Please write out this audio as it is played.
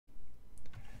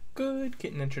Good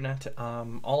kitten internet.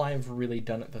 All I've really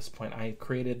done at this point, I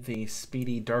created the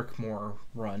Speedy Darkmoor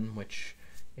run, which,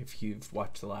 if you've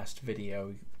watched the last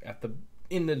video,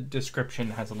 in the description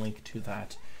has a link to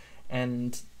that,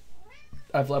 and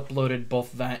I've uploaded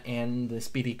both that and the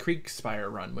Speedy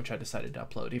Kriegspire run, which I decided to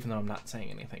upload, even though I'm not saying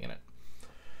anything in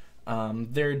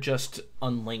it. They're just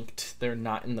unlinked. They're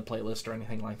not in the playlist or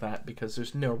anything like that because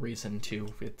there's no reason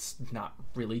to. It's not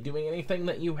really doing anything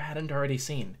that you hadn't already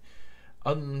seen.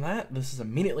 Other than that, this is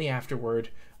immediately afterward.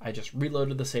 I just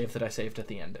reloaded the save that I saved at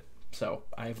the end. So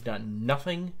I've done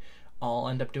nothing. I'll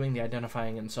end up doing the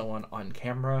identifying and so on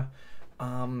camera.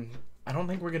 I don't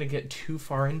think we're going to get too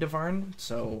far into Varn,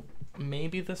 so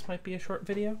maybe this might be a short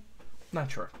video. Not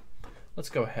sure.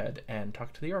 Let's go ahead and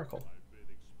talk to the Oracle.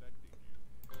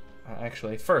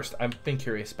 Actually, first, I've been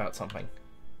curious about something.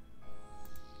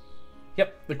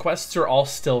 Yep, the quests are all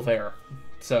still there.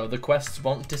 So the quests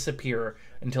won't disappear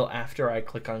until after I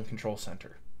click on Control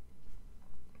Center.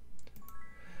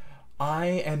 I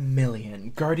am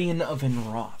Million, Guardian of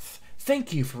Enroth.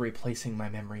 Thank you for replacing my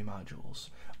memory modules.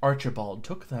 Archibald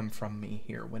took them from me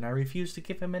here when I refused to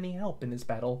give him any help in his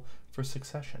battle for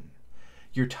succession.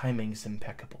 Your timing's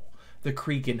impeccable. The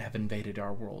Kriegen have invaded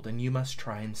our world, and you must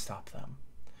try and stop them.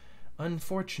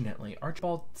 Unfortunately,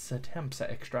 Archibald's attempts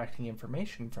at extracting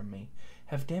information from me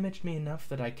have damaged me enough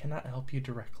that I cannot help you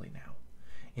directly now.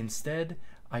 Instead,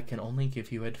 I can only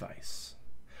give you advice.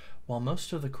 While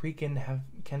most of the Kriegen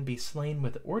can be slain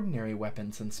with ordinary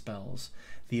weapons and spells,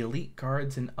 the elite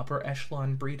guards and upper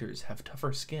echelon breeders have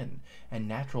tougher skin and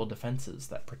natural defenses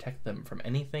that protect them from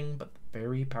anything but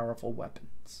very powerful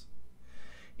weapons.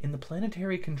 In the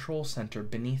planetary control center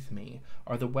beneath me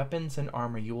are the weapons and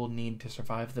armor you will need to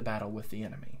survive the battle with the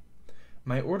enemy.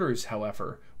 My orders,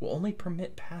 however, will only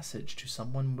permit passage to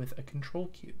someone with a control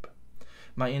cube.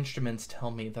 My instruments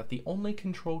tell me that the only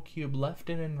control cube left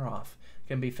in Enroth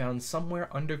can be found somewhere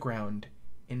underground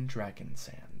in Dragon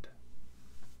Sand.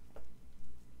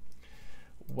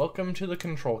 Welcome to the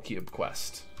control cube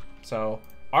quest. So,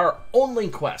 our only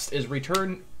quest is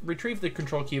retrieve the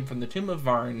control cube from the Tomb of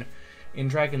VARN in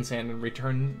Dragon Sand and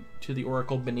return to the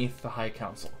Oracle beneath the High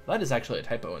Council. That is actually a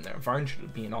typo in there. VARN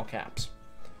should be in all caps.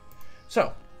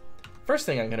 So, first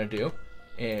thing I'm going to do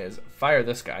is fire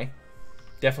this guy.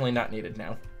 Definitely not needed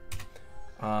now.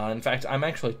 In fact, I'm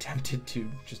actually tempted to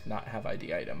just not have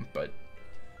ID item, but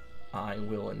I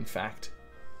will in fact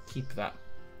keep that.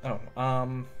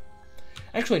 Oh,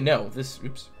 actually no,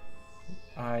 oops.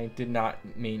 I did not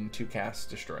mean to cast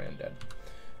Destroy Undead.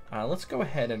 Let's go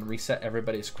ahead and reset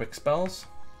everybody's quick spells.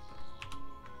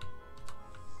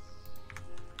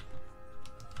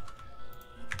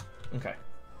 Okay,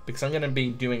 because I'm going to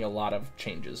be doing a lot of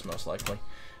changes, most likely.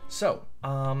 So,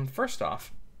 first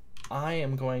off, I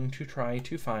am going to try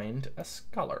to find a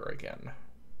scholar again.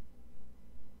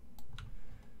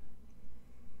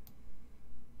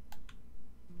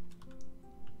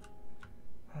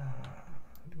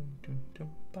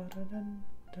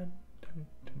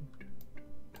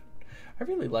 I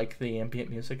really like the ambient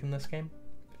music in this game,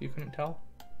 if you couldn't tell.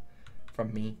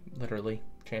 From me, literally,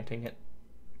 chanting it.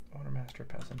 Watermaster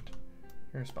Peasant.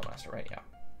 You're a Spellmaster, right?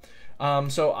 Yeah.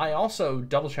 So I also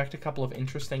double-checked a couple of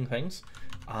interesting things.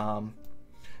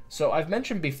 So I've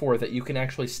mentioned before that you can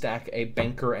actually stack a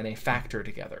Banker and a Factor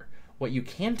together. What you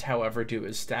can't, however, do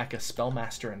is stack a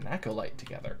Spellmaster and an Acolyte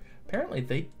together. Apparently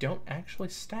they don't actually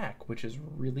stack, which is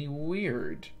really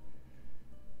weird.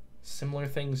 Similar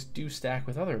things do stack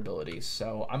with other abilities,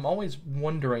 so I'm always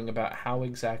wondering about how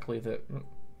exactly Did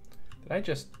I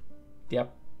just...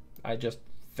 Yep, I just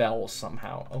fell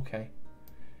somehow. Okay.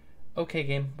 Okay,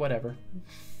 game, whatever.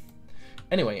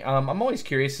 Anyway, I'm always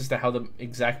curious as to how the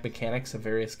exact mechanics of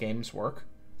various games work,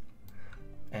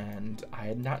 and I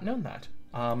had not known that.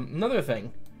 Another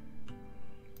thing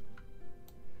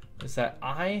is that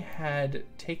I had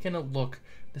taken a look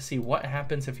to see what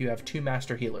happens if you have two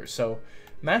Master Healers. So,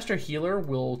 Master Healer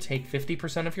will take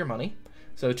 50% of your money,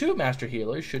 so two Master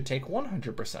Healers should take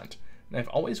 100%. And I've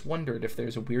always wondered if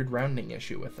there's a weird rounding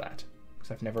issue with that, because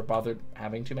I've never bothered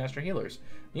having two Master Healers.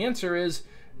 The answer is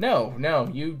no,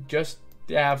 you just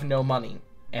have no money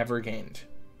ever gained.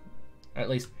 Or at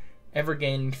least, ever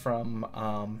gained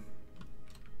from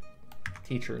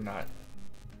teacher, not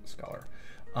scholar.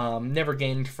 Never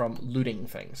gained from looting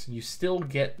things. You still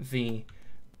get the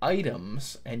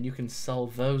items, and you can sell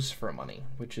those for money,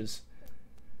 which is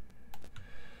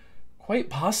quite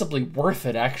possibly worth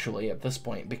it, actually, at this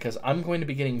point, because I'm going to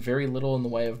be getting very little in the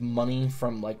way of money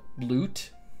from, like, loot,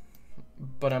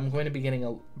 but I'm going to be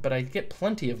getting but I get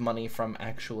plenty of money from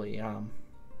actually,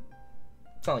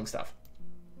 selling stuff.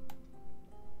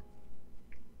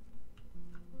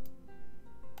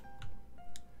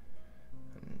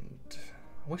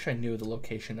 wish I knew the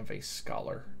location of a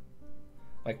scholar.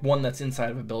 Like one that's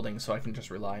inside of a building so I can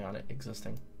just rely on it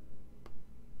existing.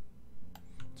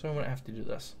 So I'm going to have to do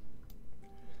this.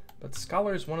 But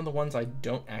scholar is one of the ones I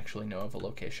don't actually know of a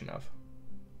location of.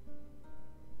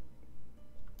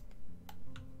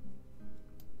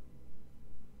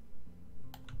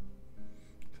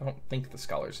 I don't think the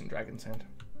scholar's in Dragon's Hand.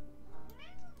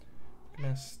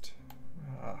 Missed.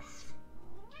 Ugh.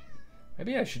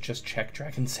 Maybe I should just check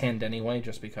Dragon's Hand anyway,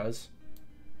 just because.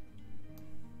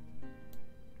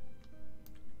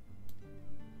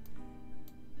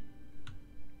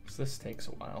 This takes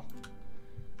a while.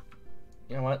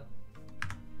 You know what?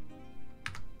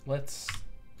 Let's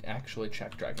actually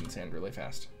check Dragon's Hand really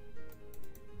fast.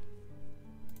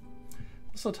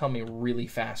 This will tell me really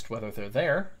fast whether they're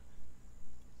there.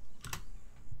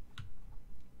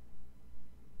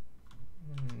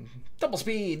 Double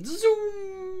speed! Zoom!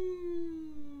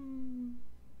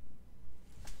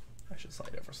 I should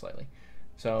slide over slightly.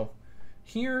 So,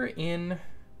 here in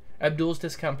Abdul's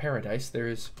Discount Paradise,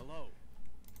 there's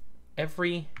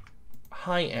every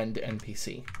high-end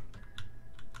NPC.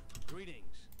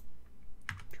 Greetings.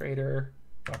 Trader,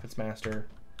 Weapons Master.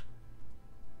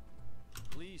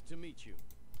 Pleased to meet you.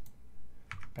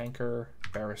 Banker,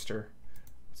 Barrister.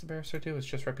 What's the Barrister do? It's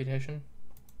just reputation?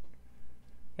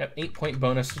 Yep, 8-point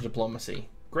bonus to diplomacy.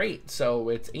 Great, so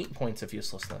it's 8 points of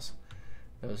uselessness.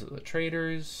 Those are the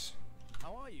traders.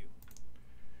 How are you?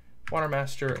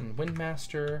 Watermaster and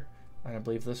Windmaster. And I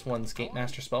believe this one's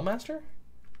Gatemaster, Spellmaster?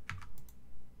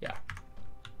 Yeah.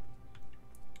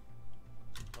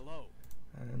 Hello.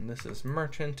 And this is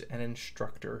Merchant and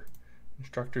Instructor.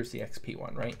 Instructor's the XP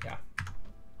one, right? Yeah.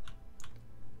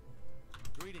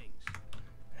 Greetings.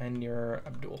 And you're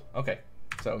Abdul. Okay,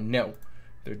 so no.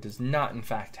 There does not, in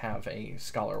fact, have a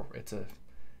scholar. It's a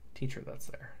teacher that's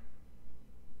there.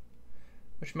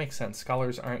 Which makes sense.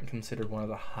 Scholars aren't considered one of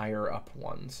the higher up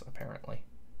ones, apparently.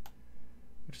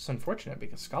 Which is unfortunate,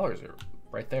 because scholars are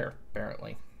right there,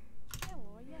 apparently.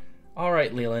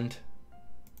 Alright, Leland.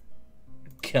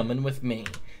 Coming with me.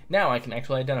 Now I can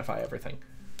actually identify everything.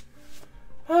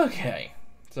 Okay.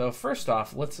 So first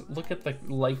off, let's look at the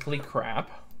likely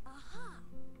crap.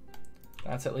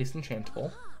 That's at least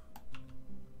enchantable.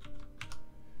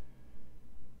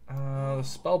 The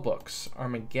spell books.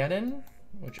 Armageddon,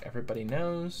 which everybody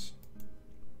knows.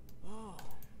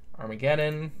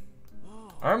 Armageddon.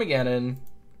 Armageddon.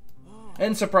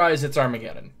 And surprise, it's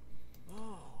Armageddon.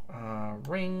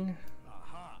 Ring.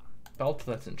 Belt,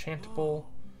 that's enchantable.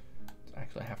 It's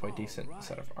actually a halfway decent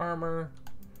set of armor.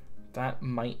 That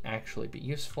might actually be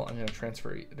useful. I'm going to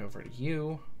transfer it over to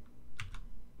you.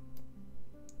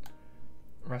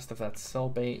 Rest of that's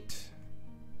cellbait.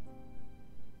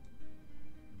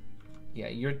 Yeah,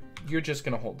 you're just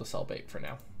gonna hold the cellbait for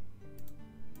now.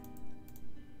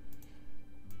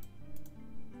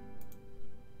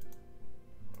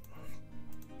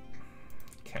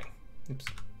 Okay. Oops.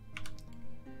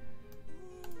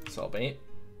 Cellbait.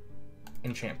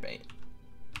 Enchant bait.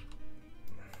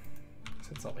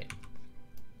 Said cellbait.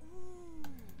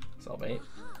 Cellbait.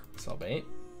 Cellbait.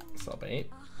 Cellbait.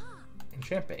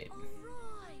 Enchant bait.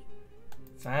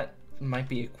 That might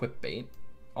be equip bait.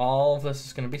 All of this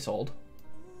is going to be sold.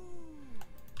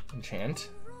 Enchant.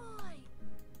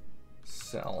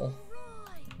 Sell.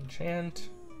 Enchant.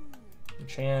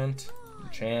 Enchant.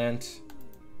 Enchant.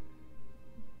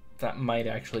 That might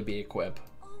actually be equip.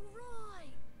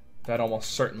 That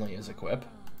almost certainly is equip.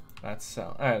 That's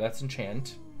sell. Alright, that's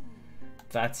enchant.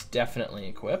 That's definitely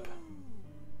equip.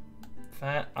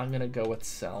 That I'm going to go with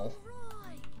sell.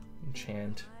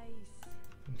 Enchant.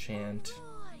 Enchant.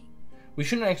 We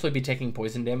shouldn't actually be taking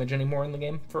poison damage anymore in the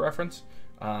game, for reference.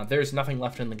 There's nothing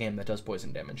left in the game that does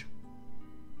poison damage.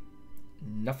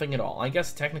 Nothing at all. I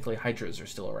guess technically Hydras are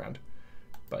still around,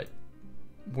 but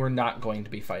we're not going to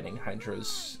be fighting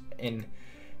Hydras in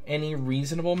any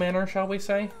reasonable manner, shall we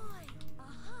say?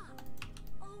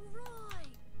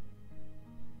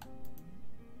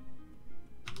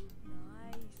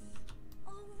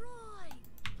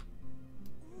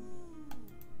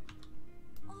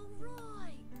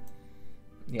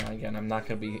 Yeah, again, I'm not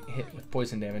going to be hit with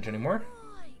poison damage anymore.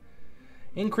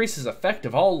 Increases effect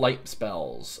of all light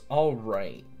spells.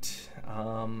 Alright.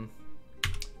 I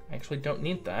actually don't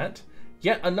need that.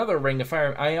 Yet another Ring of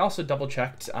Fire. I also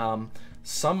double-checked.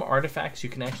 Some artifacts, you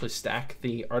can actually stack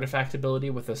the artifact ability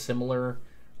with a similar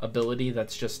ability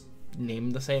that's just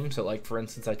named the same. So, like, for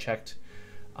instance, I checked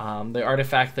the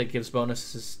artifact that gives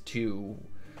bonuses to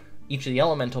each of the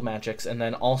elemental magics, and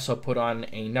then also put on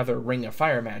another Ring of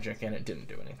Fire magic, and it didn't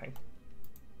do anything.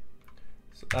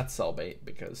 So that's cellbait,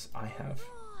 because I have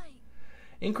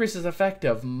Increases effect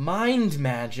of mind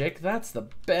magic. That's the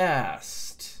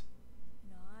best.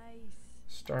 Nice.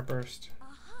 Starburst.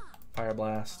 Aha. Fire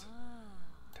Blast. Ah.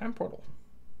 Time Portal.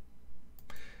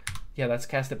 Yeah, that's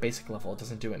cast at basic level. It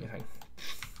doesn't do anything.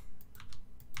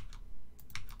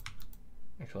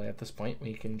 Actually, at this point,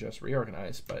 we can just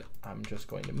reorganize, but I'm just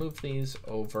going to move these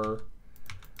over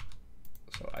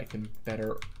so I can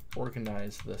better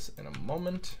organize this in a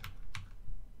moment.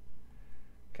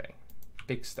 Okay,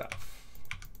 big stuff.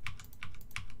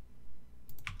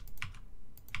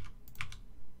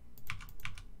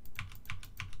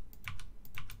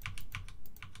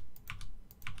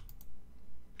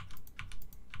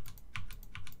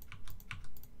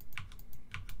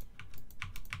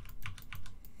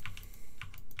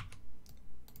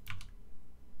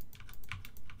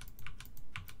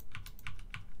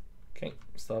 Okay,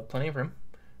 still have plenty of room.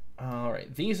 All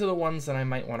right, these are the ones that I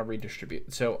might want to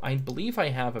redistribute. So I believe I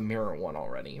have a mirror one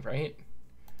already, right?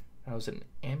 That was an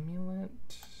amulet.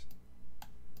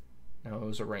 No, it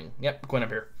was a ring. Yep,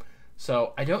 Guinevere.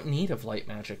 So I don't need of light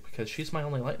magic because she's my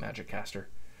only light magic caster.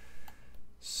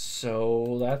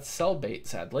 So that's cell bait,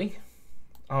 sadly.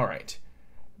 All right,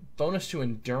 bonus to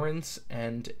endurance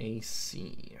and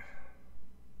AC.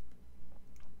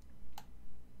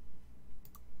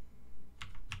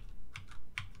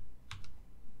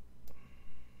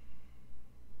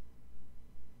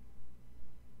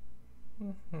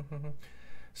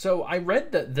 So I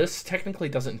read that this technically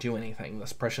doesn't do anything,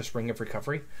 this Precious Ring of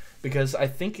Recovery, because I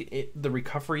think the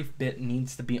recovery bit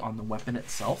needs to be on the weapon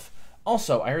itself.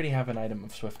 Also, I already have an item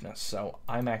of swiftness, so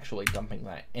I'm actually dumping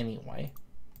that anyway.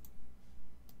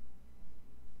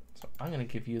 So I'm going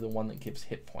to give you the one that gives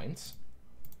hit points.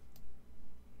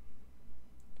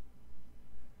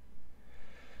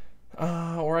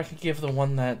 Or I could give the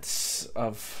one that's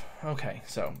of... Okay,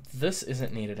 so this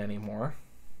isn't needed anymore.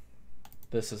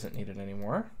 This isn't needed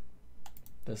anymore.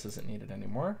 This isn't needed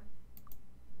anymore.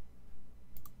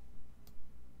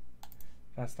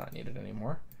 That's not needed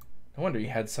anymore. No wonder you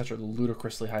had such a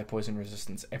ludicrously high poison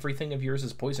resistance. Everything of yours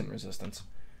is poison resistance.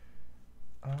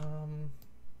 So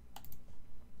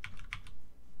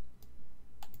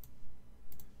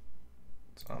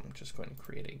I'm just going to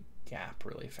create a gap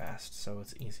really fast so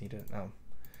it's easy to... No,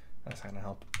 that's not going to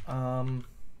help.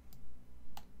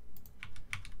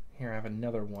 Here I have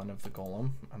another one of the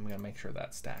golem. I'm going to make sure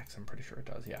that stacks. I'm pretty sure it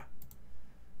does, yeah.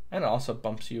 And it also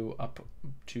bumps you up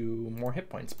to more hit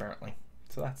points, apparently.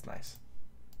 So that's nice.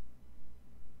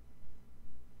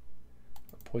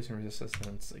 Poison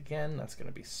resistance again. That's going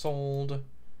to be sold.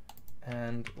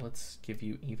 And let's give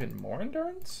you even more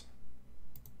endurance.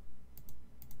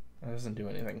 That doesn't do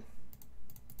anything.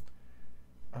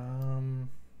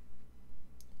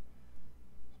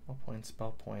 Spell points,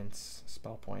 spell points,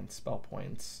 spell points, spell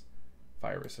points.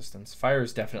 Fire resistance. Fire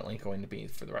is definitely going to be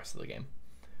for the rest of the game.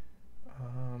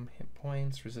 Hit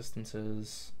points,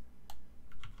 resistances.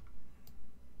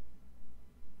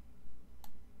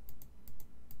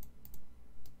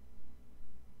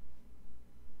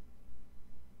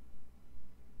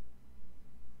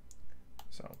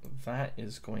 So that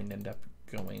is going to end up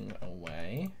going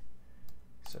away.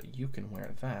 So you can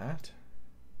wear that.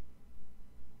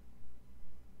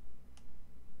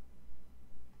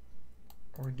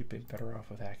 Or would you be better off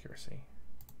with accuracy?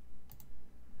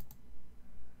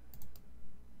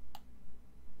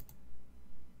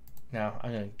 No,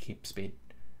 I'm going to keep speed.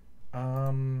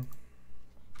 That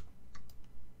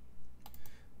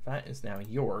is now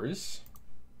yours.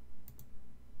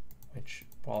 Which,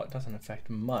 while it doesn't affect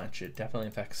much, it definitely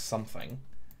affects something.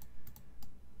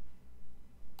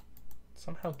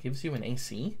 Somehow gives you an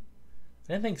AC?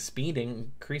 I didn't think speed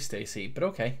increased AC, but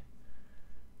okay.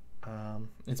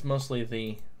 It's mostly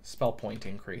the spell point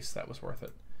increase that was worth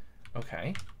it.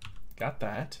 Okay, got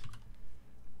that.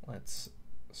 Let's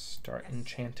start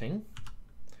enchanting.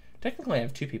 Technically, I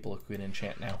have two people who can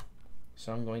enchant now,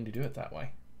 so I'm going to do it that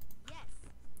way.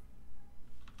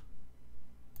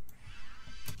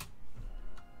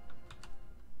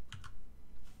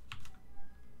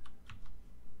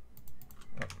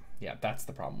 Oh, yeah, that's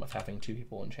the problem with having two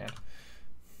people enchant.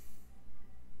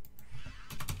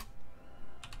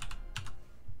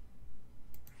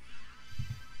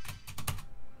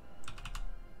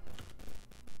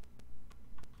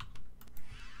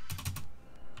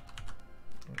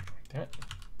 Damn it.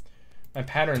 My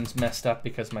pattern's messed up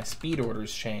because my speed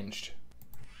orders changed.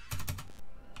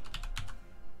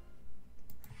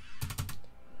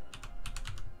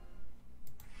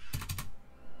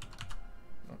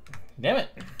 Damn it.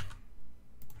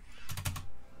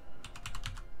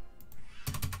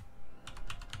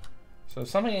 So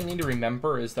something I need to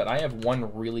remember is that I have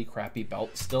one really crappy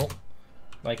belt still.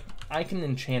 Like, I can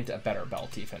enchant a better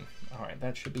belt even. Alright,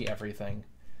 that should be everything.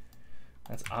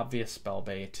 That's obvious spell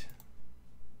bait.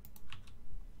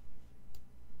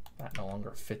 That no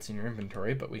longer fits in your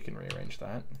inventory, but we can rearrange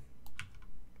that.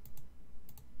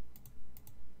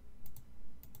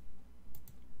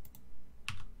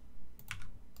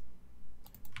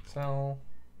 Sell,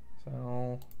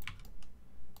 sell,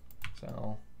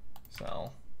 sell,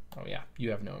 sell. Oh yeah,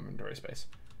 you have no inventory space.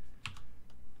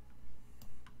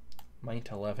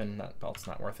 Might 11, that belt's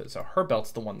not worth it. So her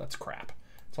belt's the one that's crap.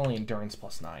 It's only endurance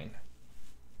plus 9.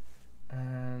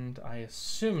 And I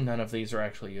assume none of these are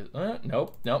actually...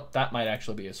 nope, that might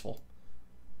actually be useful.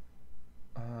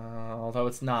 Although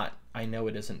it's not. I know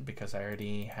it isn't because I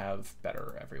already have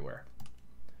better everywhere.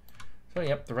 So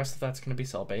yep, the rest of that's going to be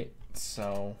cell bait.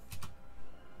 So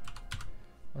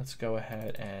let's go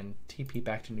ahead and TP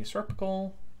back to New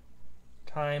Circle.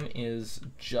 Time is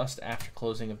just after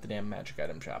closing of the damn magic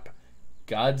item shop.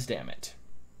 God's damn it.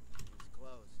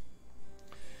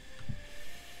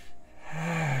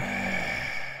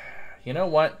 You know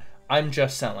what? I'm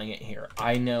just selling it here.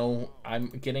 I know I'm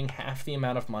getting half the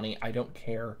amount of money. I don't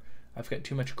care. I've got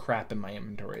too much crap in my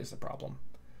inventory is the problem.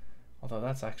 Although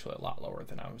that's actually a lot lower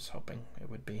than I was hoping it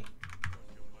would be.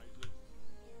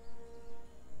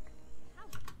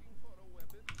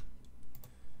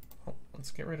 Oh,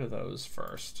 let's get rid of those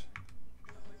first.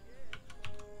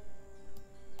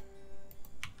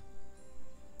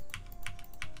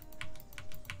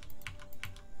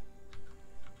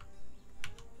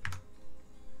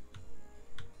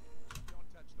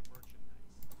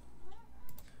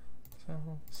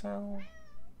 Sell,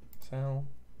 sell,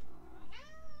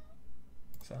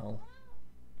 sell.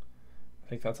 I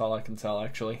think that's all I can sell,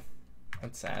 actually.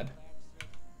 That's sad.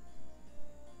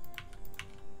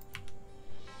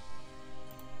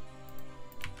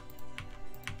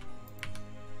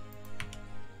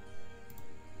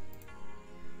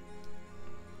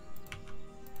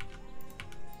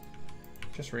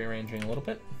 Just rearranging a little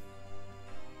bit.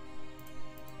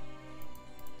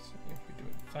 So if we do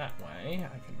it that way,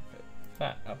 I can fit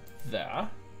that up there.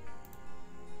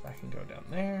 I can go down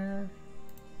there.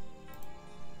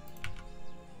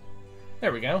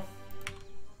 There we go.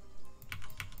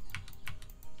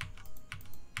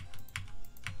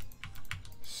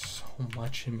 So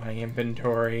much in my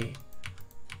inventory.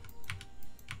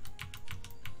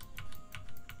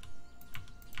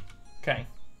 Okay.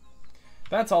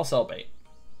 That's all cell bait.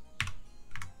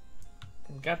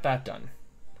 Got that done.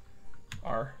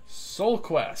 Our soul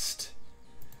quest,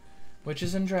 which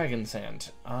is in Dragon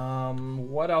Sand.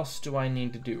 What else do I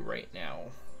need to do right now?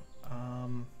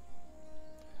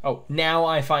 Oh, now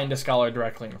I find a scholar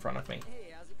directly in front of me.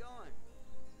 Hey, how's it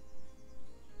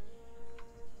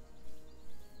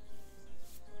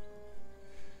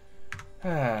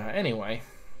going? Anyway,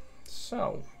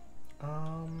 so,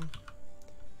 my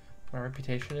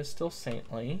reputation is still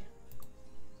saintly.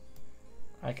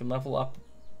 I can level up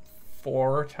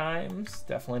 4 times.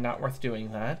 Definitely not worth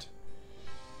doing that.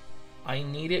 I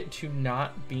need it to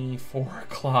not be 4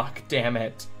 o'clock, damn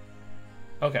it.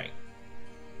 Okay.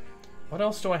 What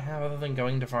else do I have other than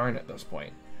going to Varn at this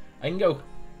point? I can go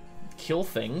kill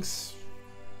things.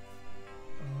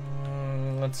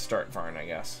 Let's start Varn, I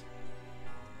guess.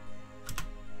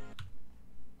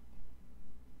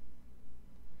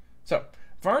 So,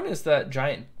 Varn is that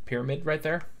giant pyramid right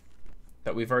there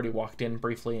that we've already walked in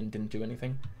briefly and didn't do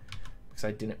anything because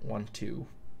I didn't want to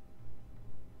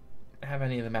have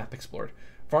any of the map explored.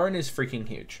 Varn is freaking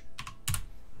huge.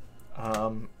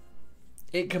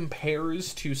 It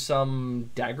compares to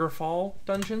some Daggerfall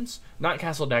dungeons. Not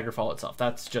Castle Daggerfall itself.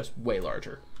 That's just way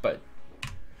larger. But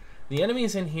the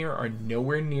enemies in here are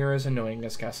nowhere near as annoying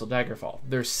as Castle Daggerfall.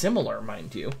 They're similar,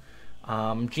 mind you.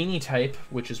 Genie type,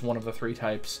 which is one of the 3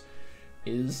 types,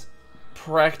 is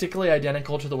practically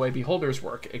identical to the way Beholders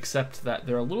work, except that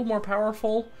they're a little more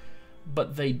powerful,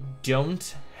 but they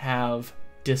don't have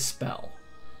Dispel.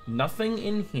 Nothing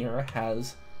in here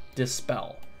has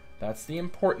Dispel. That's the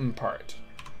important part.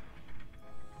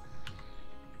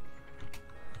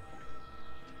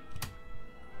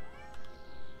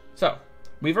 So,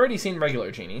 we've already seen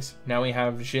regular genies. Now we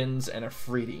have Jinns and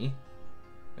Afridi.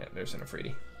 Yeah, there's an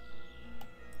Afridi.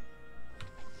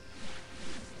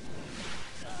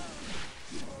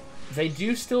 They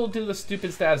do still do the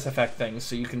stupid status effect things,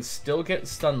 so you can still get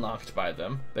stun locked by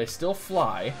them. They still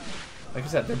fly. Like I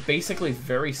said, they're basically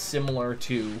very similar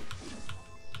to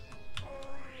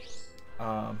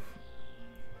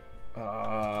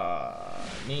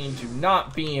need to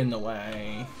not be in the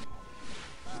way.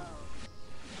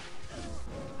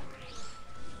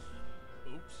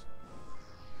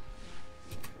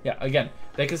 Yeah, again,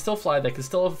 They can still fly, they can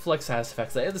still inflict status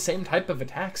effects. They have the same type of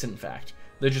attacks, in fact.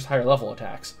 They're just higher level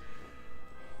attacks.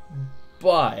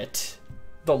 But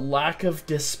the lack of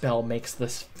Dispel makes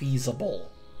this feasible.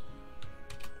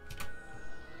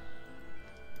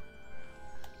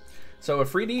 So a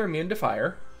 3D are immune to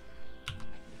fire.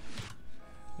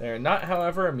 They're not,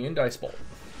 however, immune to Ice Bolt,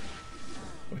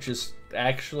 which is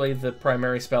actually the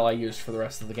primary spell I used for the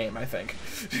rest of the game, I think.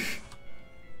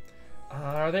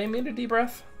 Are they immune to Deep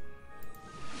Breath?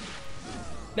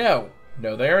 No.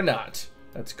 No, they are not.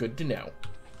 That's good to know.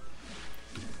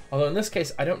 Although in this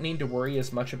case, I don't need to worry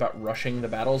as much about rushing the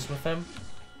battles with them.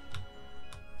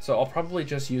 So I'll probably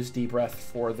just use Deep Breath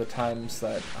for the times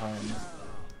that...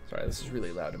 sorry, this is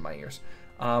really loud in my ears.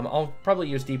 I'll probably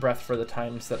use Deep Breath for the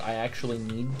times that I actually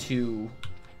need to...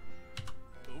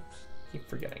 Keep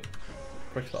forgetting.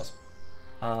 Quick spells.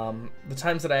 The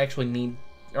times that I actually need,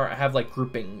 or have like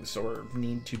groupings, or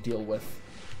need to deal with...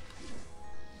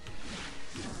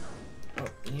 Oh,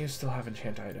 you still have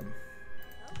enchant item.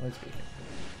 Let's be here.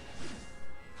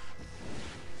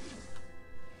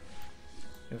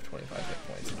 You have 25 hit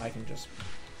points. I can just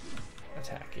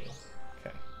attack you.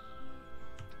 Okay.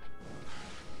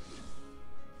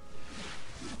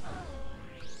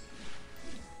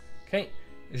 Okay.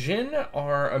 Jin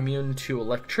are immune to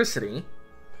electricity,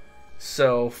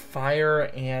 so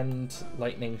fire and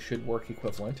lightning should work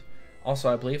equivalent.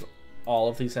 Also, I believe all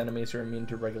of these enemies are immune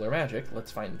to regular magic.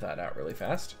 Let's find that out really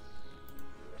fast.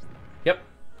 Yep.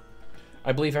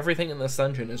 I believe everything in this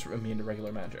dungeon is immune to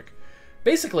regular magic.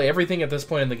 Basically, everything at this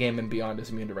point in the game and beyond is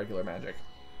immune to regular magic.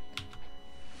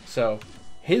 So,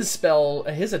 his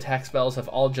attack spells have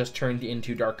all just turned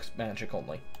into dark magic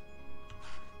only.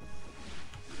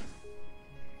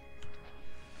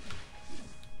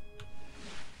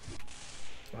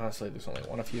 Honestly, there's only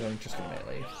one of you. I'm just gonna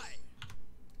melee.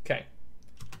 Okay.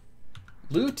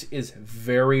 Loot is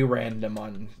very random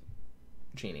on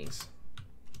genies.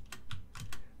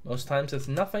 Most times it's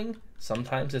nothing.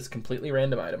 Sometimes it's completely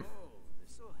random item.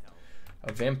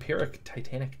 A vampiric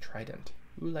titanic trident.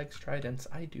 Who likes tridents?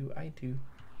 I do, I do.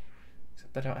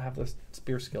 Except I don't have the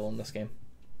spear skill in this game.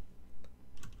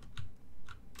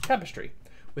 Tapestry.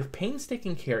 With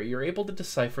painstaking care, you're able to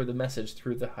decipher the message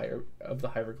through the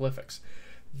hieroglyphics.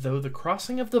 Though the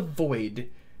crossing of the void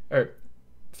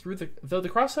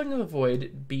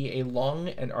be a long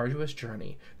and arduous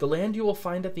journey, the land you will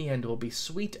find at the end will be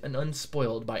sweet and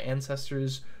unspoiled by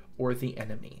ancestors or the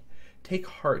enemy. Take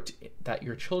heart that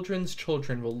your children's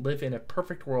children will live in a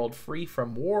perfect world free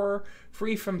from war,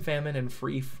 free from famine, and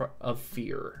free of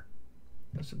fear.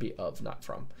 This would be of, not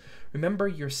from. Remember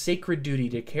your sacred duty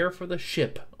to care for the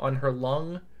ship on her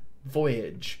long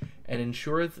voyage and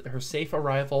ensure her safe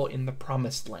arrival in the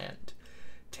promised land.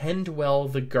 Tend well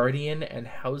the guardian and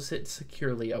house it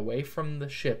securely away from the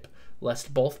ship,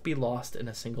 lest both be lost in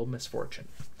a single misfortune.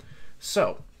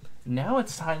 So, now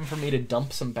it's time for me to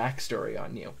dump some backstory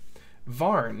on you.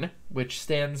 VARN, which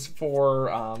stands for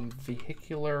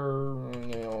vehicular...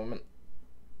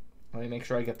 Let me make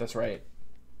sure I get this right.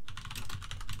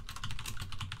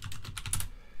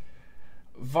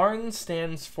 VARN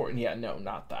stands for... Yeah, no,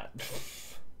 not that.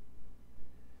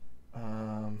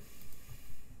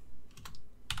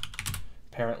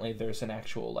 Apparently there's an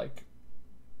actual, like...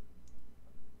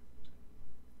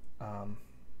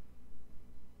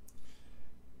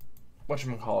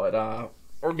 whatchamacallit,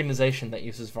 organization that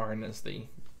uses VARN as the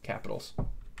capitals.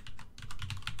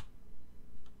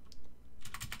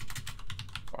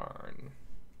 VARN.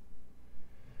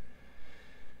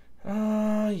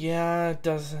 Yeah, it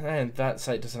doesn't, and that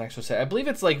site doesn't actually say. I believe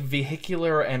it's like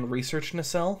Vehicular and Research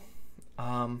Nacelle.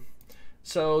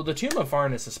 So the Tomb of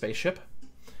VARN is a spaceship.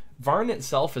 VARN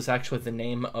itself is actually the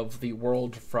name of the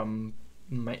world from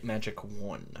Might Magic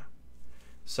 1.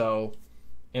 So,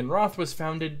 Enroth was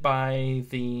founded by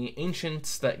the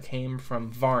ancients that came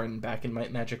from VARN back in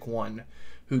Might Magic 1,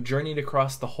 who journeyed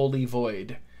across the Holy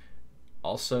Void,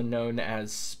 also known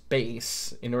as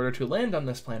space, in order to land on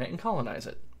this planet and colonize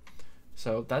it.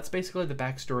 So that's basically the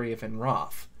backstory of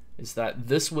Enroth, is that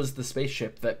this was the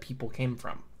spaceship that people came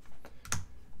from.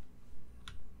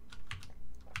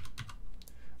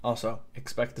 Also,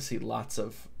 expect to see lots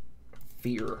of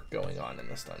fear going on in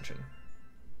this dungeon.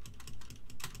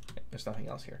 There's nothing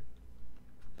else here.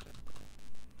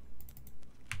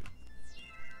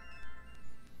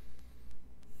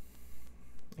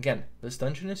 Again, this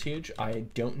dungeon is huge. I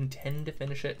don't intend to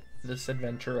finish this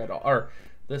adventure at all, or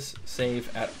this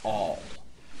save at all.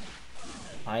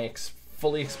 I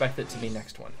fully expect it to be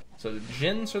next one. So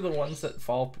Jinns are the ones that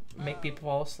make people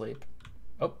fall asleep.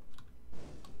 Oh,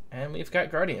 and we've got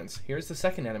Guardians. Here's the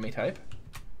second enemy type.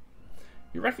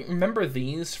 You remember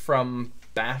these from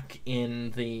back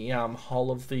in the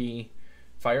Hall of the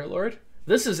Fire Lord,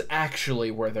 this is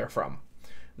actually where they're from.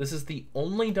 This is the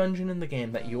only dungeon in the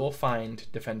game that you will find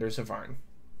Defenders of Varn.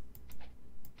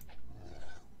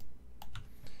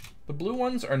 The blue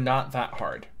ones are not that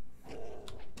hard.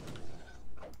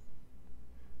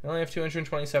 They only have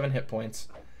 227 hit points.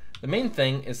 The main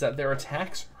thing is that their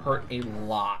attacks hurt a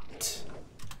lot.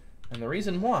 And the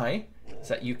reason why is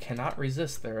that you cannot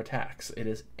resist their attacks. It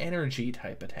is energy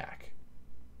type attack.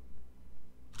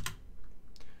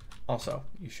 Also,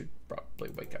 you should probably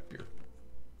wake up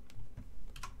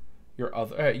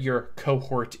your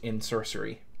cohort in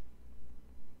sorcery.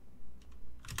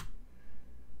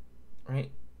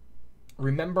 Right?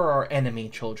 Remember our enemy,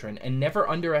 children, and never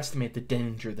underestimate the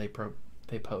danger they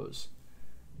pose.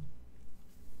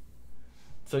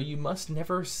 Though you must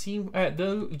never see,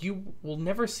 though you will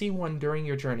never see one during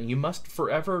your journey, you must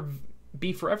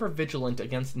be forever vigilant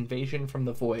against invasion from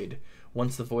the void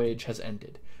once the voyage has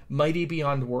ended. Mighty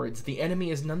beyond words, the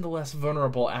enemy is nonetheless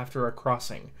vulnerable after a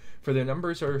crossing, for their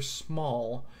numbers are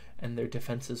small and their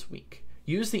defenses weak.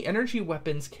 Use the energy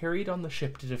weapons carried on the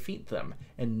ship to defeat them,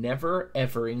 and never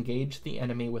ever engage the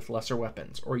enemy with lesser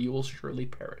weapons, or you will surely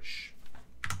perish.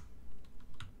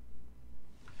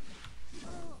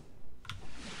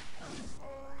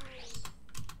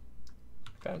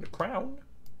 Found a crown.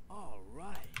 All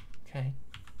right. Okay.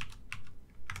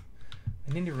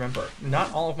 I need to remember,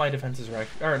 not all of my defenses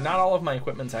are, not all of my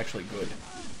equipment's actually good.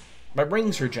 My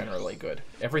rings are generally good.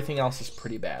 Everything else is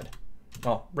pretty bad.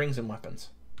 Well, rings and weapons.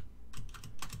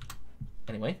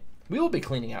 Anyway, we will be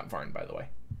cleaning out Varn, by the way.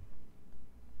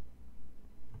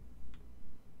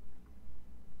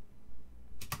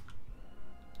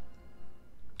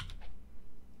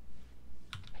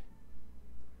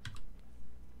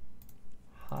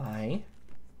 Hi.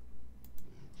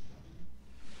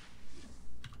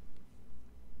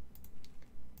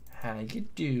 How you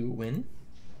doing?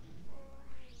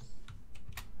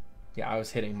 Yeah, I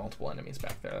was hitting multiple enemies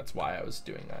back there. That's why I was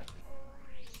doing that.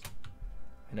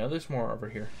 I know there's more over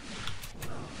here.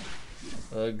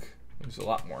 Ugh, there's a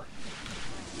lot more.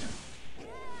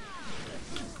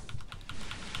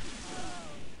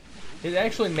 It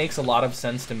actually makes a lot of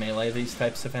sense to melee these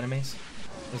types of enemies.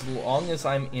 As long as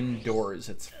I'm indoors,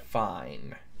 it's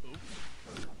fine.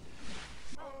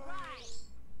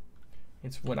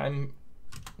 It's when I'm...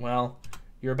 Well,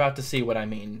 you're about to see what I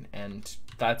mean, and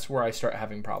that's where I start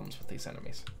having problems with these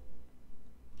enemies.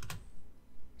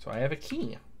 So I have a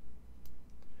key.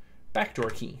 Backdoor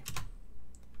key.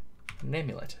 An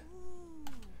amulet.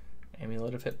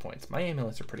 Amulet of hit points. My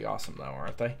amulets are pretty awesome though,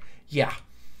 aren't they? Yeah.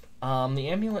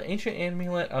 The ancient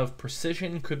amulet of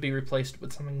precision could be replaced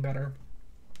with something better.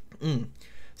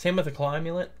 Same with the claw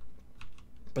amulet,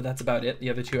 but that's about it.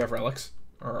 The other two have relics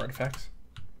or artifacts.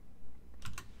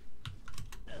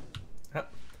 Oh,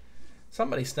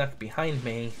 somebody snuck behind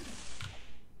me.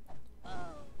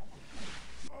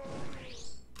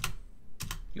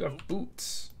 You have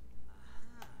boots.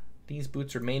 These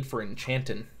boots are made for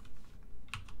enchanting.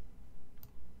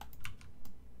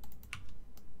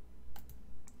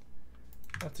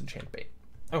 That's enchant bait.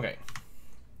 Okay.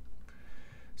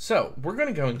 So, we're going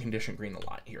to go in condition green a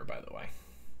lot here, by the way.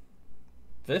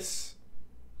 This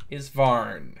is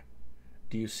Varn.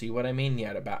 Do you see what I mean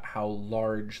yet about how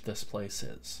large this place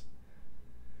is?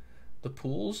 The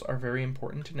pools are very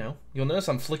important to know. You'll notice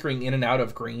I'm flickering in and out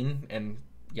of green and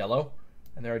yellow,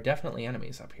 and there are definitely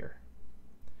enemies up here.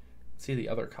 See the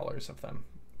other colors of them.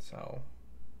 So,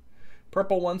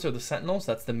 purple ones are the sentinels.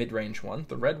 That's the mid-range one.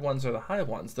 The red ones are the high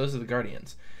ones. Those are the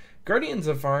guardians. Guardians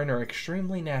of Varn are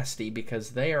extremely nasty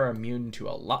because they are immune to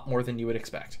a lot more than you would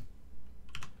expect.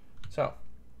 So,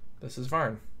 this is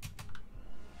Varn.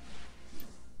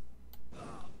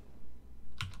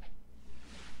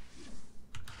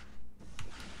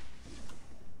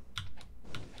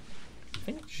 I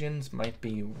think Djinns might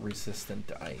be resistant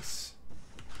to ice.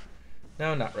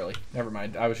 No, not really. Never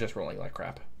mind. I was just rolling like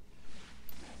crap.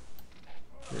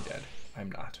 You're dead.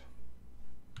 I'm not.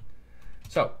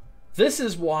 So, this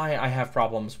is why I have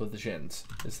problems with the Djinns,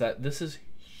 is that this is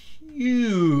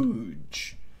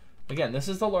huge. Again, this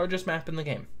is the largest map in the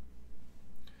game.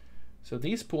 So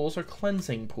these pools are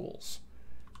cleansing pools.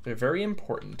 They're very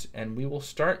important, and we will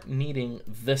start needing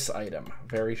this item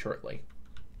very shortly.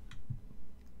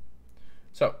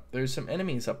 So, there's some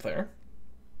enemies up there.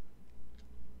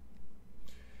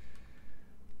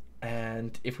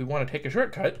 And if we want to take a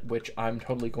shortcut, which I'm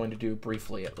totally going to do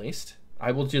briefly at least,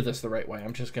 I will do this the right way.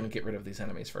 I'm just going to get rid of these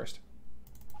enemies first.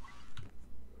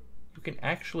 You can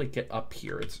actually get up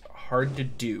here. It's hard to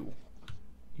do.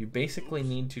 You basically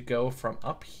need to go from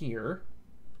up here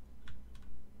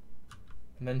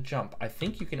and then jump. I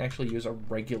think you can actually use a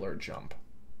regular jump.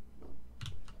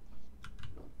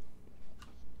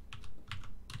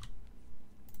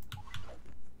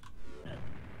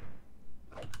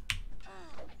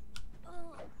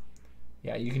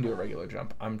 Yeah, you can do a regular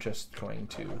jump. I'm just going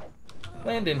to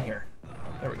land in here.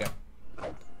 There we go.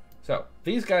 So,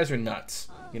 these guys are nuts.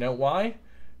 You know why?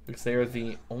 Because they are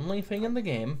the only thing in the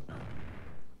game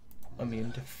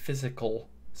immune to physical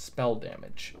spell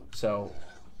damage. So,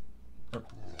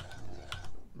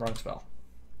 wrong spell.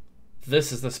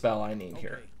 This is the spell I need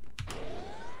here.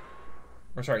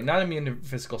 Or sorry, not immune to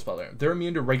physical spell damage. They're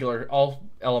immune to regular, all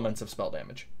elements of spell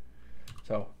damage.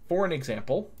 So, for an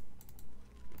example,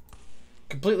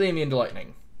 completely immune to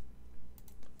lightning.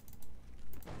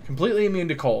 Completely immune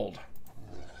to cold.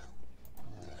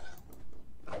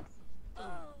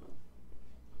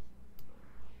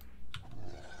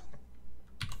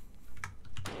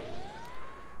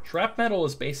 Shrapnel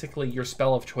is basically your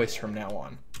spell of choice from now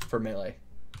on for melee.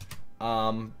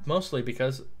 Mostly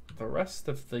because the rest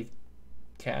of the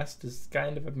cast is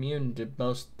kind of immune to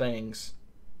most things.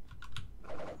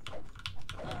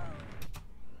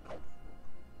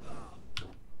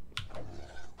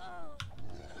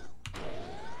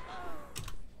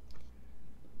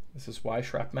 This is why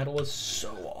shrapnel is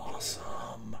so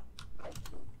awesome.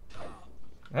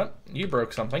 Oh, you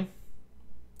broke something.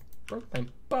 Broke my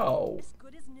bow. As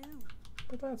good as new.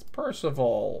 But that's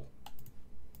Percival.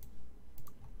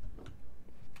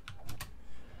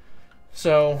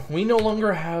 So, we no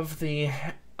longer have the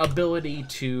ability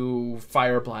to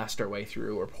fire blast our way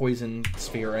through or poison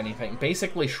sphere or anything.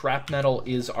 Basically, shrapnel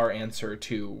is our answer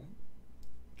to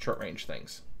short-range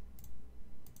things.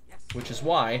 Which is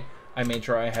why I made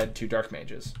sure I had 2 dark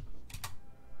mages.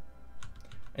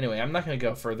 Anyway, I'm not going to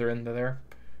go further into there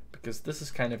because this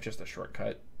is kind of just a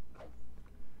shortcut.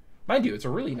 Mind you, it's a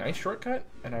really nice shortcut,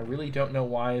 and I really don't know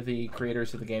why the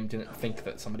creators of the game didn't think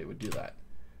that somebody would do that.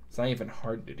 It's not even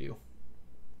hard to do.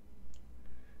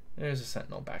 There's a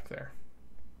sentinel back there.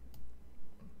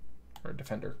 Or a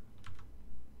defender.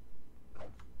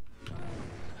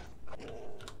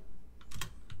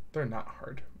 They're not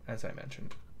hard, as I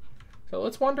mentioned. So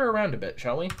let's wander around a bit,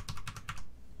 shall we?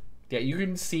 Yeah, you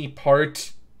can see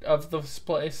part of this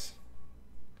place.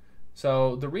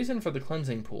 So the reason for the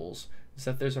cleansing pools is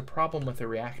that there's a problem with the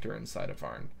reactor inside of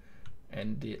VARN,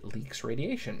 and it leaks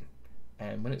radiation.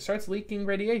 And when it starts leaking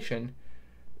radiation,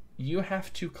 you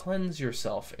have to cleanse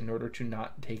yourself in order to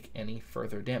not take any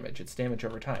further damage. It's damage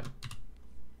over time.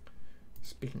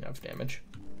 Speaking of damage.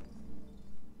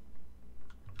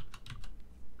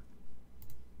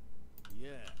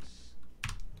 Yes.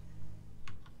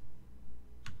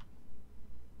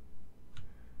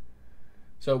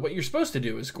 So what you're supposed to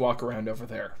do is walk around over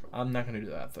there. I'm not going to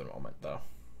do that at the moment, though.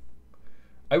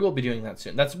 I will be doing that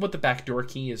soon. That's what the backdoor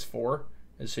key is for,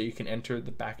 is so you can enter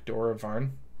the back door of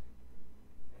VARN.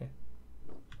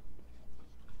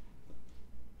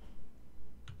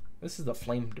 This is the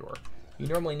flame door. You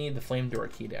normally need the flame door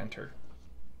key to enter.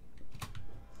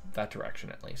 That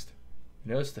direction, at least.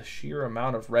 Notice the sheer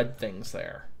amount of red things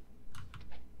there.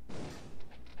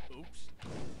 Oops.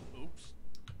 Oops.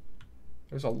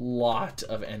 There's a lot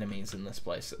of enemies in this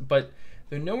place, but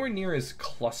they're nowhere near as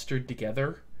clustered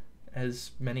together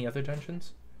as many other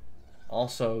dungeons.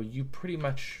 Also, you pretty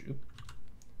much...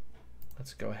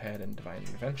 Let's go ahead and Divine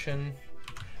Intervention.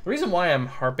 The reason why I'm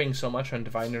harping so much on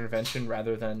Divine Intervention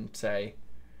rather than, say,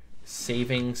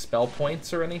 saving spell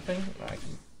points or anything, I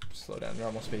can slow down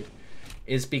normal speed,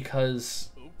 is because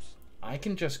I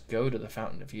can just go to the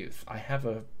Fountain of Youth. I have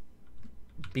a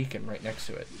beacon right next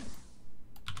to it.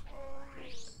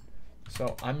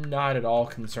 So I'm not at all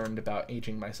concerned about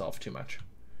aging myself too much.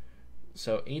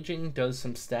 So aging does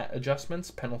some stat adjustments,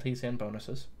 penalties, and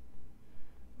bonuses.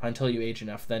 Until you age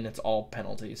enough, then it's all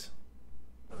penalties.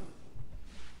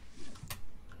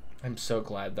 I'm so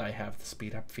glad that I have the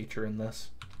speed up feature in this.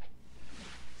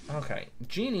 Okay,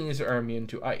 genies are immune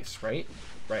to ice, right?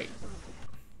 Right.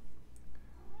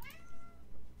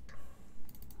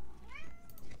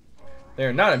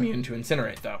 They're not immune to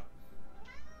incinerate, though.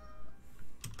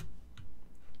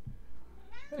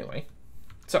 Anyway,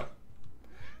 so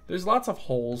there's lots of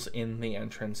holes in the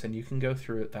entrance, and you can go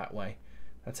through it that way.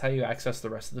 That's how you access the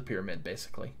rest of the pyramid,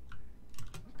 basically.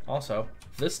 Also,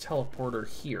 this teleporter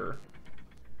here,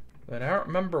 but I don't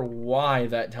remember why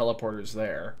that teleporter's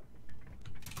there.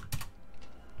 I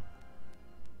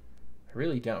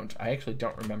really don't. I actually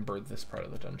don't remember this part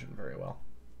of the dungeon very well.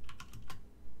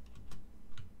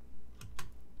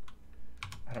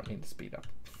 I don't need to speed up.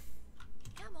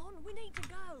 Come on, we need to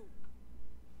go.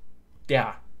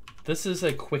 Yeah, this is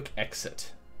a quick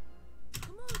exit.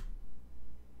 Come on.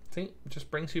 See, it just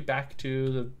brings you back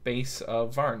to the base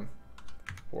of Varn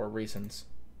for reasons.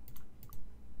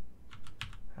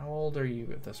 How old are you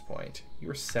at this point?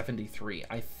 You're 73.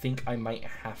 I think I might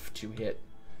have to hit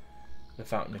the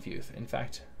Fountain of Youth. In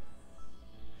fact,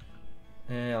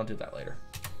 I'll do that later.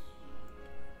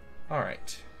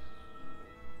 Alright.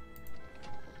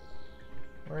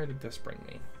 Where did this bring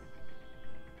me?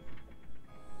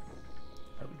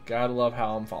 I gotta love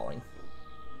how I'm falling.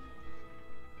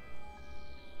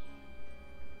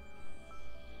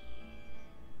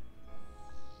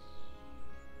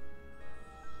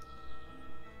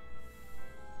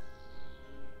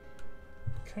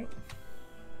 Okay.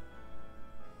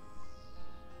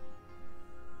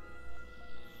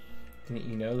 Didn't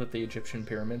you know that the Egyptian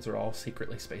pyramids are all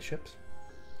secretly spaceships?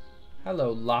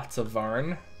 Hello, lots of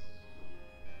Varn.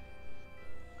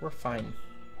 We're fine.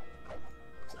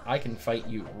 I can fight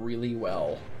you really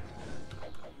well.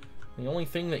 The only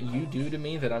thing that you do to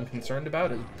me that I'm concerned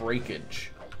about is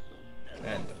breakage.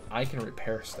 And I can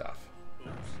repair stuff. I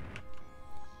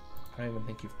don't even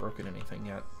think you've broken anything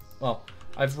yet. Well,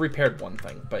 I've repaired one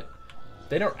thing, but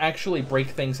they don't actually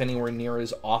break things anywhere near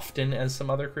as often as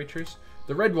some other creatures.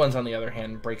 The red ones, on the other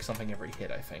hand, break something every hit,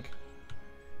 I think.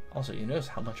 Also, you notice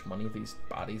how much money these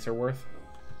bodies are worth?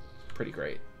 Pretty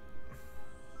great.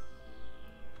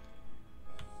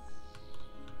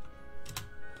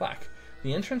 Plaque.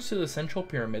 The entrance to the central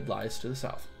pyramid lies to the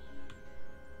south.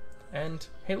 And,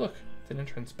 hey look, it's an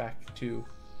entrance back to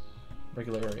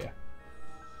regular area.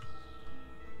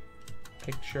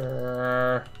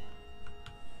 Picture.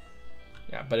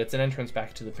 Yeah, but it's an entrance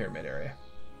back to the pyramid area.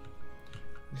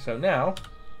 So now,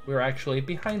 we're actually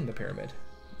behind the pyramid.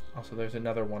 Also, there's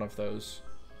another one of those.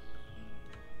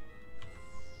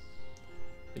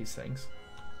 These things.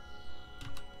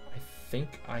 I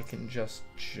think I can just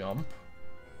jump.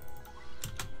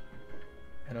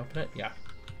 And open it? Yeah.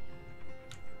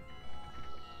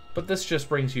 But this just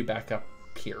brings you back up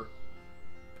here.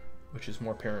 Which is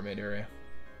more pyramid area.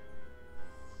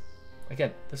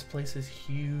 Again, this place is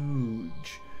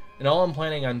huge. And all I'm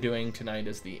planning on doing tonight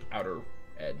is the outer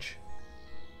edge.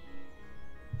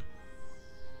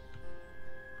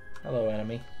 Hello,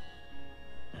 enemy.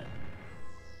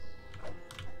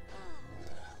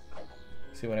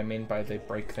 See what I mean by they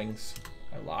break things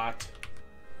a lot?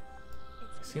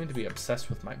 They seem to be obsessed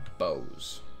with my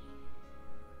bows.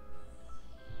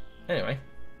 Anyway,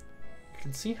 you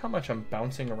can see how much I'm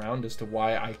bouncing around as to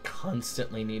why I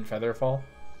constantly need Featherfall.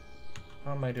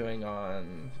 How am I doing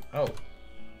on... Oh.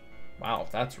 Wow,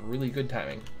 that's really good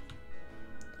timing.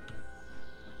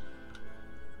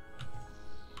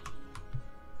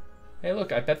 Hey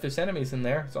look, I bet there's enemies in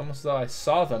there. It's almost as though I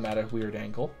saw them at a weird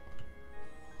angle.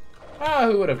 Ah,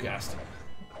 who would have guessed?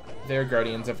 They're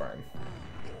Guardians of Varn.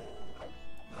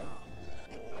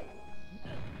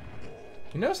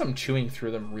 You notice I'm chewing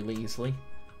through them really easily?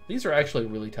 These are actually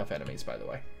really tough enemies, by the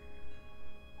way.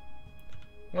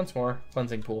 Once more,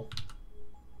 cleansing pool.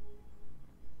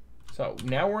 So,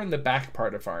 now we're in the back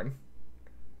part of Varn.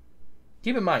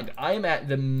 Keep in mind, I'm at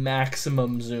the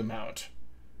maximum zoom out.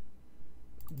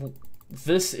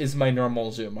 This is my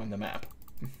normal zoom on the map.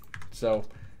 So,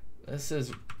 this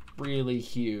is really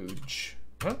huge.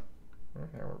 Huh?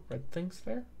 There were red things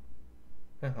there?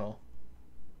 Oh.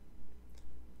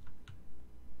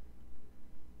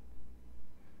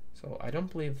 So, I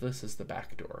don't believe this is the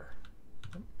back door.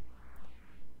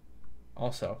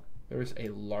 Also, there's a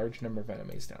large number of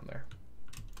enemies down there.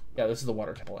 Yeah, this is the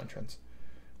water temple entrance.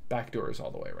 Back door is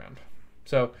all the way around.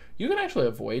 So, you can actually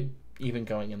avoid even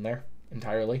going in there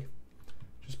entirely.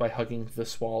 Just by hugging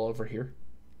this wall over here.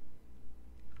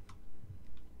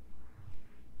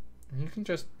 You can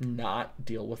just not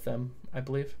deal with them, I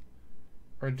believe.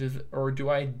 Or do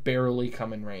I barely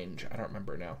come in range? I don't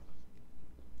remember now.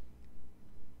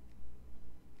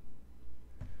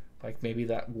 Like maybe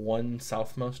that one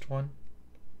southmost one?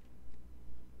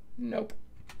 Nope.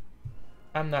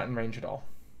 I'm not in range at all.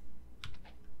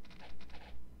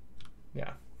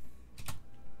 Yeah.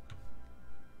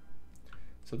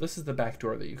 So this is the back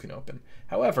door that you can open.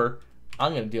 However,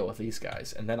 I'm going to deal with these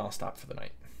guys, and then I'll stop for the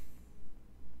night.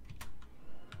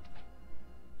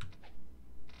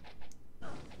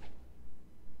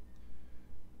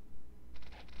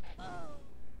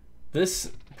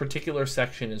 This particular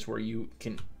section is where you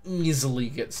can easily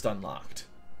get stun locked.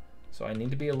 So I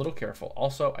need to be a little careful.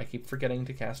 Also, I keep forgetting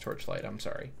to cast Torchlight. I'm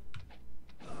sorry.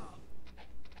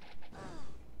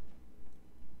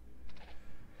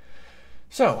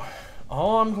 So,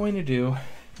 all I'm going to do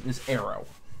is arrow.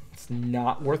 It's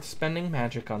not worth spending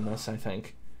magic on this, I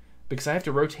think. Because I have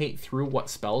to rotate through what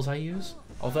spells I use.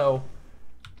 Although,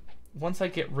 once I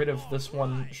get rid of this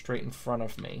one straight in front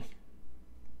of me,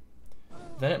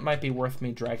 then it might be worth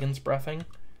me Dragon's Breathing,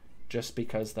 just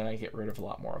because then I get rid of a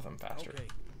lot more of them faster. Okay.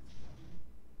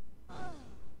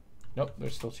 Nope, they're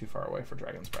still too far away for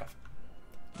Dragon's Breath.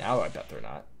 Now I bet they're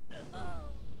not.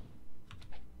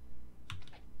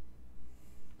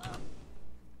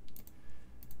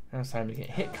 Now it's time to get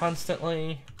hit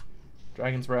constantly.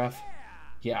 Dragon's Breath.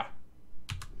 Yeah.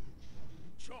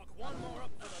 Chalk one more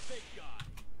up for the big guy.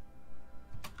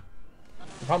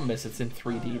 The problem is it's in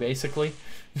 3D, basically.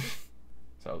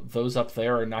 So those up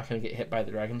there are not going to get hit by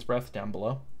the Dragon's Breath down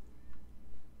below.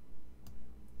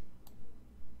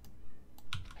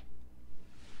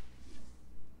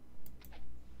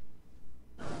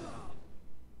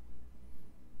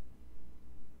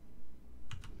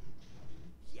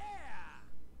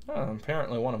 Oh,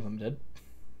 apparently one of them did.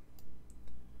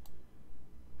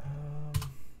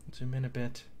 Zoom in a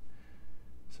bit.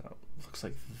 So, looks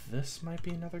like this might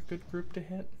be another good group to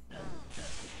hit.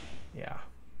 Yeah.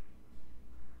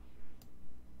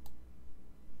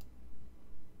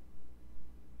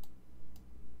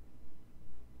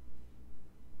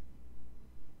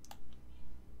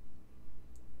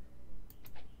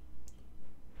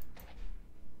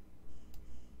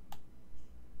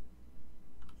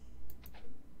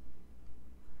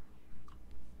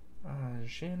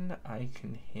 Jin, I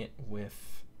can hit it with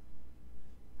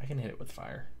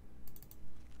fire.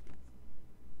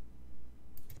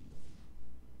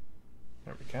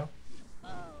 There we go.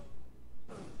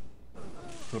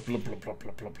 Blub, blub, blub, blub,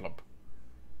 blub, blub, blub.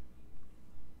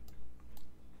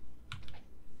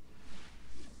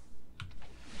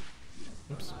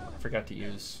 Oops, I forgot to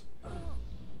use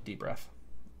deep breath.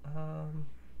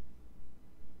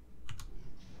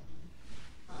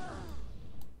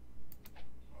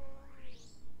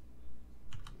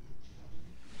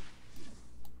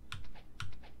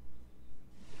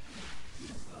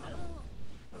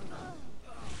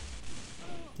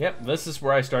 Yep, this is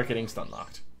where I start getting stun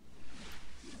locked.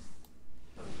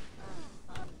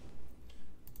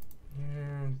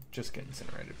 Just get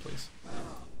incinerated, please.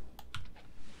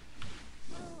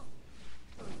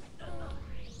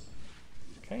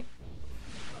 Okay.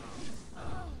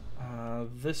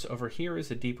 This over here is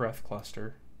a deep breath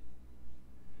cluster.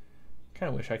 Kind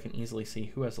of wish I can easily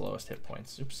see who has the lowest hit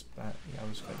points. Oops, yeah, I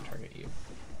was going to target you.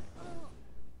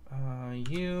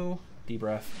 You, deep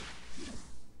breath.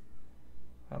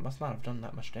 That must not have done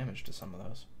that much damage to some of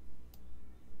those.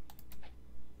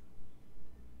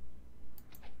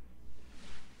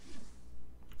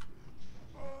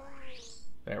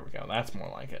 There we go, that's more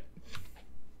like it.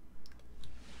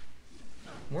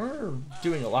 We're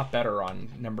doing a lot better on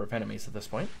number of enemies at this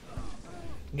point.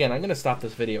 Again, I'm going to stop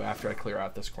this video after I clear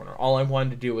out this corner. All I wanted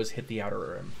to do was hit the outer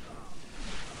rim.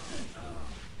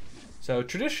 So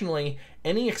traditionally,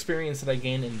 any experience that I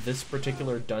gain in this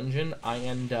particular dungeon, I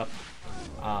end up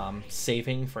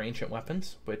saving for ancient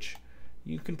weapons, which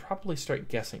you can probably start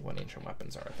guessing what ancient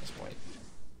weapons are at this point.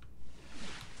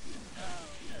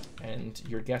 And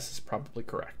your guess is probably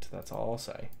correct. That's all I'll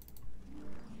say.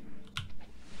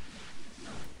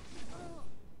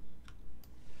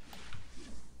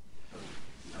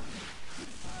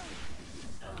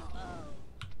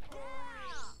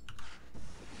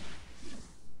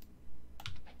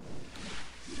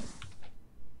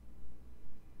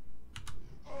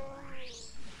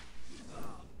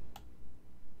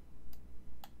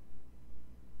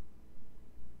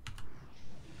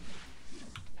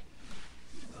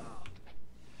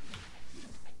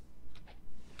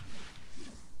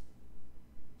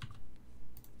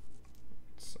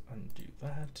 Undo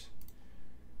that.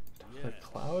 The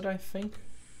cloud, I think.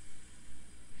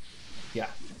 Yeah,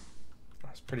 I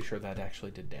was pretty sure that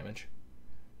actually did damage.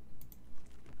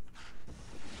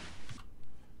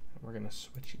 We're gonna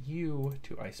switch you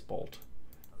to Ice Bolt.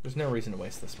 There's no reason to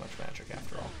waste this much magic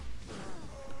after all.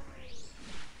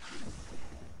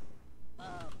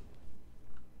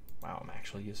 Wow, I'm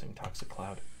actually using Toxic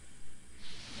Cloud.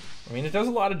 I mean, it does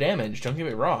a lot of damage, don't get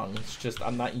me wrong. It's just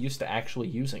I'm not used to actually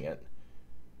using it.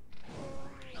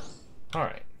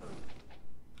 Alright.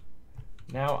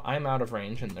 Now I'm out of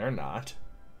range and they're not.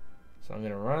 So I'm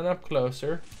going to run up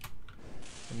closer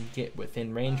and get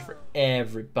within range for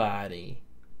everybody.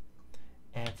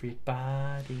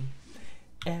 Everybody.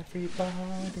 Everybody.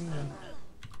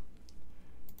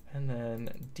 And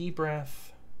then deep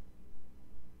breath.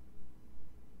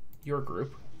 Your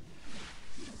group.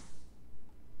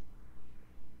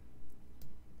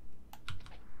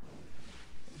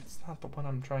 It's not the one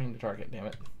I'm trying to target, damn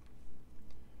it.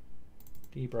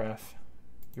 Deep breath,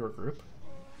 your group.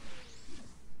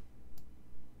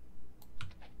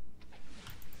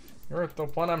 You're the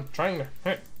one I'm trying to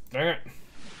hit. Dang it.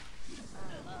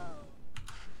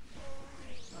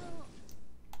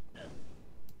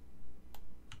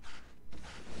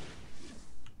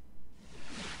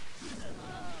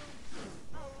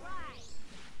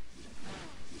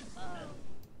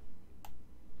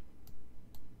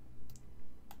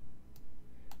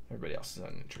 Everybody else is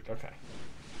uninjured. Okay.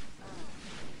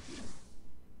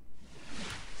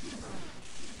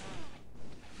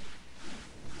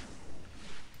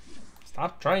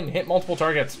 Stop trying to hit multiple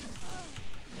targets.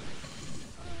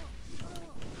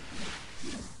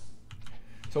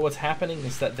 So what's happening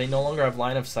is that they no longer have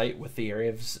line of sight with the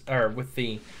areas, or with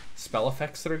the spell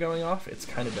effects that are going off. It's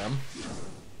kind of dumb.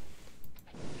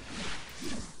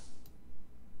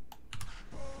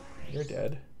 You're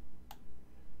dead.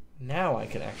 Now I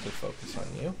can actually focus on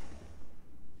you.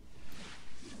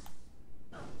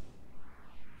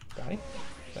 Die.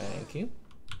 Thank you.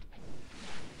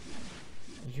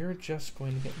 You're just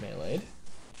going to get meleeed.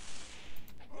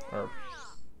 Or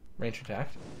range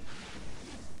attacked.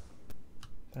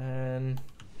 Then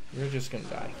you're just going to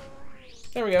die.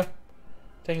 There we go.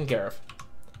 Taken care of.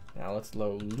 Now let's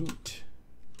loot.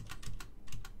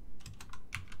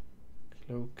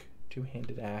 Cloak,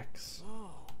 two-handed axe.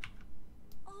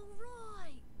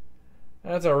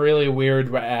 That's a really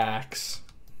weird axe.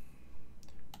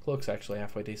 Cloak's actually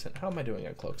halfway decent. How am I doing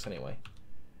on cloaks anyway?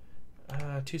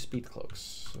 2 speed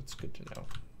cloaks. That's good to know.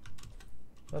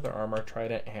 Leather armor,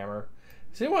 trident, hammer.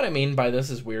 See what I mean by this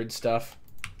is weird stuff?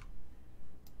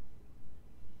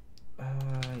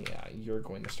 Yeah, you're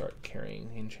going to start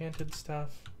carrying enchanted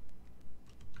stuff.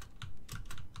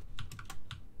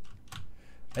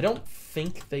 I don't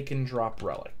think they can drop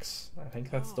relics. I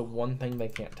think that's the one thing they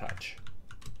can't touch.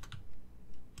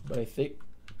 But I think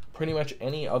pretty much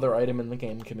any other item in the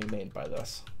game can be made by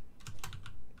this.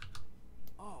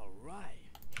 Alright.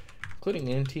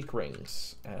 Including antique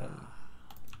rings and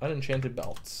unenchanted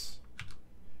belts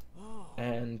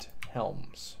and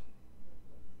helms.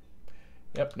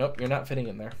 Yep, nope, you're not fitting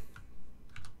in there.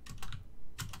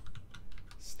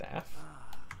 Staff.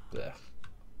 Blech.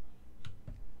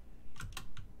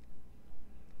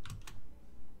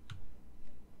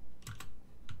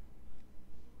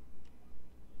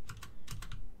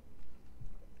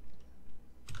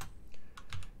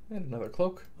 And another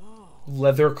cloak.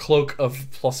 Leather cloak of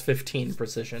plus 15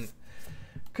 precision.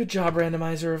 Good job,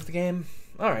 randomizer of the game.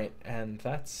 Alright, and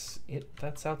that's it.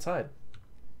 That's outside.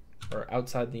 Or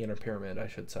outside the inner pyramid, I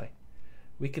should say.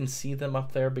 We can see them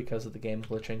up there because of the game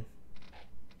glitching.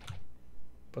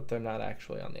 But they're not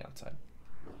actually on the outside.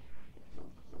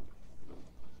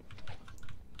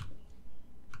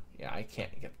 Yeah, I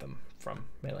can't get them from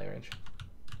melee range.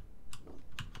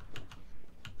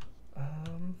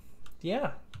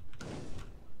 Yeah.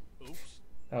 Oops.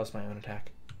 That was my own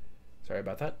attack. Sorry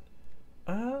about that.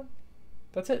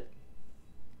 That's it.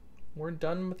 We're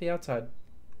done with the outside.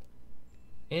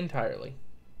 Entirely.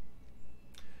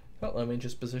 Well, let me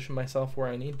just position myself where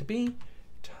I need to be.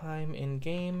 Time in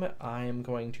game. I am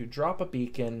going to drop a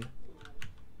beacon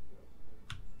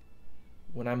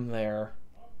when I'm there.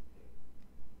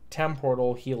 Town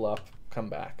portal, heal up, come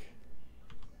back.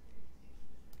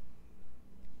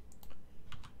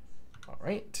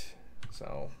 Alright.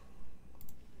 So,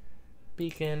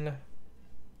 beacon.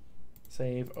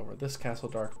 Save over this Castle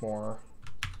Darkmoor.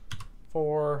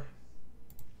 4.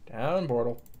 Down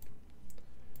portal.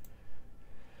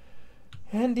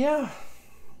 And yeah,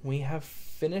 we have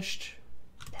finished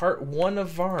part 1 of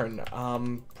Varn.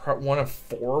 Part 1 of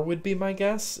 4 would be my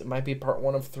guess. It might be part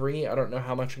 1 of 3. I don't know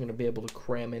how much I'm going to be able to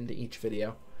cram into each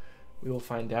video. We will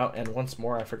find out. And once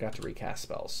more, I forgot to recast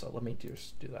spells. So let me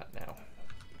just do that now.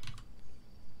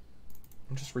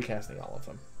 I'm just recasting all of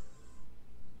them.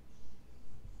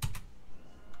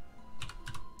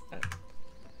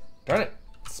 Darn it.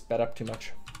 Sped up too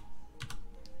much.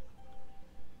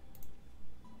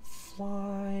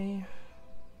 Fly.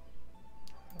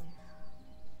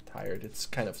 Tired. It's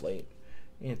kind of late.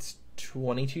 It's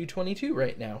 22:22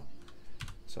 right now.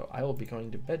 So I will be going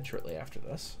to bed shortly after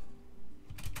this.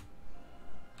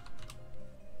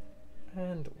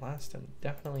 And last and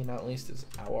definitely not least is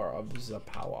Hour of the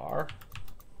Power.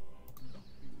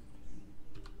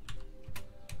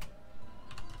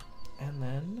 And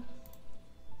then...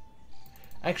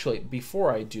 Actually,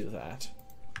 before I do that,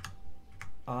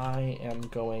 I am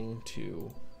going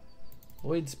to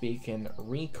Lloyd's Beacon,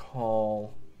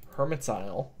 recall Hermit's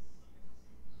Isle,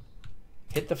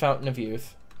 hit the Fountain of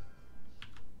Youth,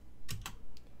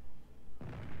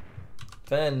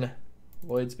 then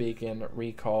Lloyd's Beacon,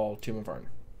 recall Tomb of VARN.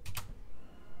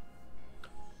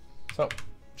 So,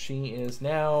 she is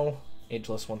now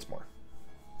ageless once more.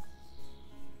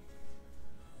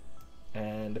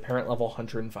 and apparent level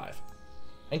 105,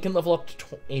 and can level up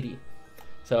to 80.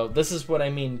 So this is what I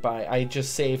mean by I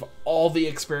just save all the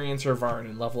experience for Varn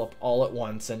and level up all at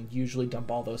once, and usually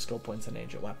dump all those skill points in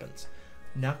ancient weapons.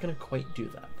 Not gonna quite do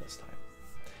that this time.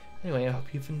 Anyway, I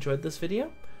hope you've enjoyed this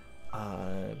video.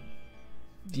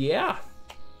 Yeah,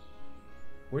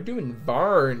 we're doing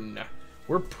Varn.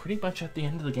 We're pretty much at the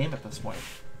end of the game at this point.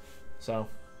 So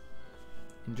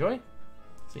enjoy.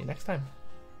 See you next time.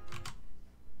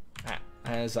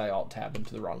 As I alt tab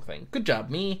into the wrong thing. Good job,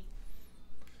 me.